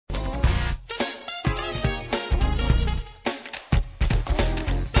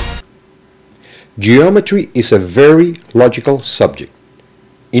Geometry is a very logical subject.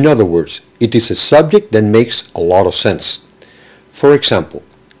 In other words, it is a subject that makes a lot of sense. For example,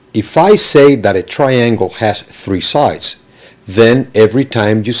 if I say that a triangle has three sides, then every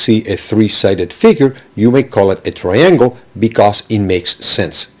time you see a three-sided figure, you may call it a triangle because it makes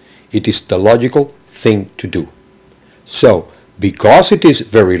sense. It is the logical thing to do. So, because it is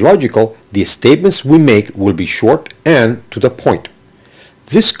very logical, the statements we make will be short and to the point.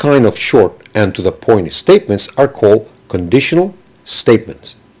 This kind of short and to the point statements are called conditional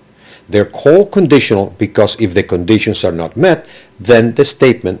statements. They're called conditional because if the conditions are not met, then the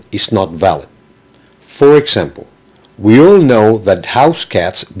statement is not valid. For example, we all know that house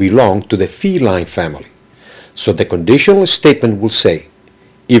cats belong to the feline family. So the conditional statement will say,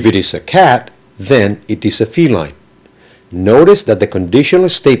 if it is a cat, then it is a feline. Notice that the conditional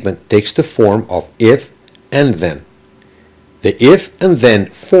statement takes the form of if and then. The if and then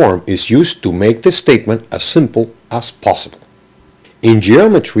form is used to make the statement as simple as possible. In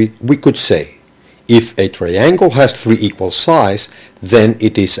geometry, we could say, if a triangle has three equal sides, then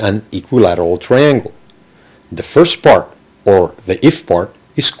it is an equilateral triangle. The first part, or the if part,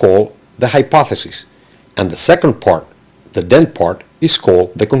 is called the hypothesis, and the second part, the then part, is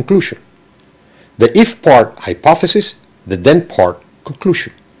called the conclusion. The if part, hypothesis, the then part,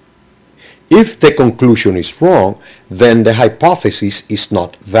 conclusion. If the conclusion is wrong, then the hypothesis is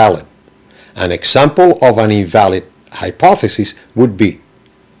not valid. An example of an invalid hypothesis would be,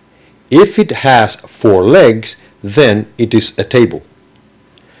 if it has four legs, then it is a table.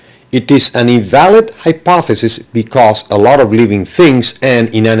 It is an invalid hypothesis because a lot of living things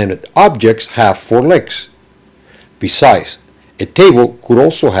and inanimate objects have four legs. Besides, a table could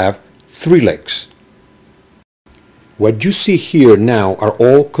also have three legs. What you see here now are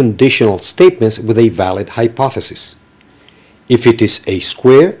all conditional statements with a valid hypothesis. If it is a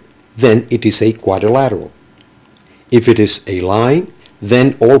square, then it is a quadrilateral. If it is a line,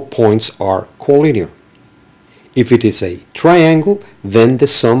 then all points are collinear. If it is a triangle, then the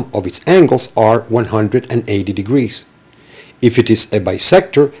sum of its angles are 180 degrees. If it is a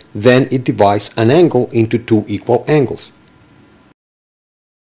bisector, then it divides an angle into two equal angles.